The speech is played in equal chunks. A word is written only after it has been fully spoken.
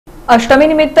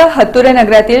अष्टमीनिमित्त हत्तुरे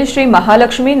नगरातील श्री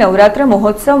महालक्ष्मी नवरात्र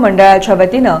महोत्सव मंडळाच्या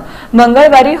वतीनं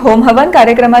मंगळवारी होमहवन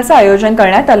कार्यक्रमाचं आयोजन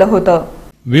करण्यात आलं होतं।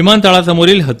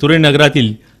 विमानतळासमोरील हत्तुरे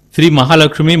नगरातील श्री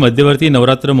महालक्ष्मी मध्यवर्ती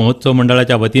नवरात्र महोत्सव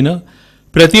मंडळाच्या वतीनं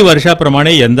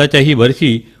प्रतिवर्षाप्रमाणे यंदाच्याही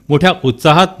वर्षी मोठ्या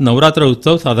उत्साहात नवरात्र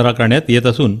उत्सव साजरा करण्यात येत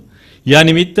असून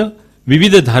यानिमित्त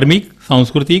विविध धार्मिक,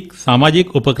 सांस्कृतिक,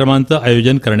 सामाजिक उपक्रमांचं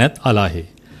आयोजन करण्यात आलं आहे।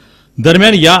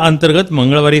 दरम्यान या अंतर्गत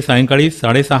मंगळवारी सायंकाळी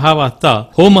 6:30 वाजता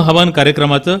होम हवन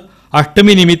कार्यक्रमाचं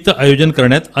अष्टमी निमित्त आयोजन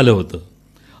करण्यात आलं होतं।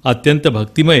 अत्यंत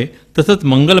भक्तिमय तसंच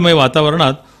मंगलमय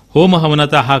वातावरणात होम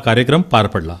हवनाचा हा कार्यक्रम पार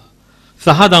पडला।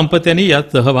 6 दाम्पत्यांनी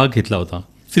यात सहभाग घेतला होता।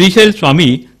 श्रीशैल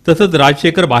स्वामी तसंच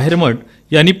राजशेखर बाहेरमठ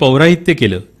यांनी पौराहित्य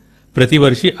केलं।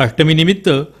 प्रतिवर्षी अष्टमी निमित्त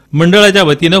मंडळाच्या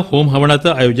वतीनं होम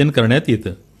हवनाचं आयोजन करण्यात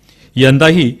येतं।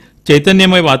 यंदाही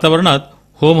चैतन्यमय वातावरणात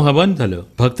होम हवन झालं।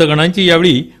 भक्तगणांची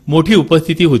यावेळी मोठी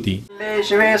उपस्थिती होती।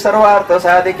 शिवे सर्वार्थ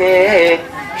साधिके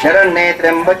शरण्ये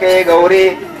त्र्यंबके गौरी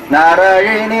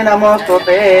नारायणी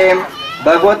नमोस्तुते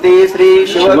भगवती श्री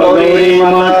शिव गौरी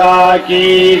माता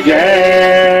की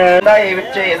जय।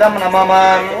 दैविच्चेदं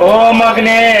नमः ओम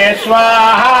अग्ने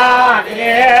स्वाहा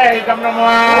अग्नेदं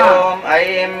नमः ओम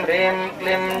ऐं ह्रीं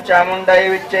क्लीं चामुण्डायै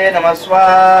विच्चे नमः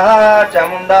स्वाहा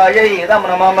चामुण्डायै इदं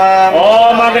नमः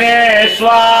ओम अग्ने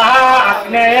स्वाहा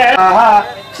अग्ने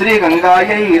श्री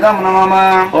गंगायै इदं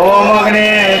नमः ओम अग्ने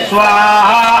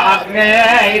स्वाहा अग्ने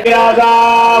इत्यादा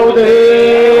उदे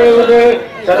उदे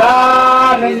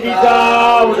सदानंदिता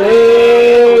उदे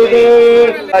उदे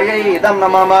इदं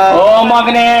नमः ओम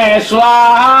अग्ने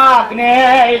स्वाहा अग्ने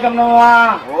इदं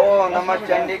नमः ओम नमः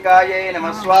चंडिकायै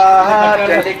नमः स्वाहा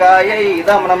चंडिकायै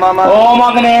इदं नमः ओम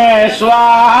अग्ने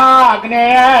स्वाहा अग्ने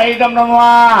इदं नमः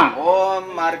ओम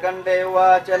मार्कंडेय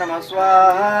उवाच नमः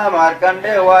स्वाहा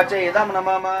मार्कंडेय उवाच इदं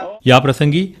नमः। या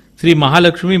प्रसंगी श्री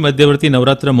महालक्ष्मी मध्यवर्ती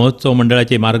नवरात्र महोत्सव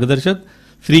मंडळाचे मार्गदर्शक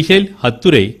श्रीशैल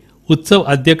हत्तुरे, उत्सव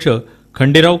अध्यक्ष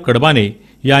खंडेराव कडबाने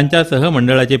यांच्यासह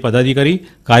मंडळाचे पदाधिकारी,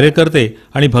 कार्यकर्ते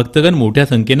आणि भक्तगण मोठ्या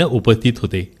संख्येने उपस्थित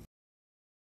होते।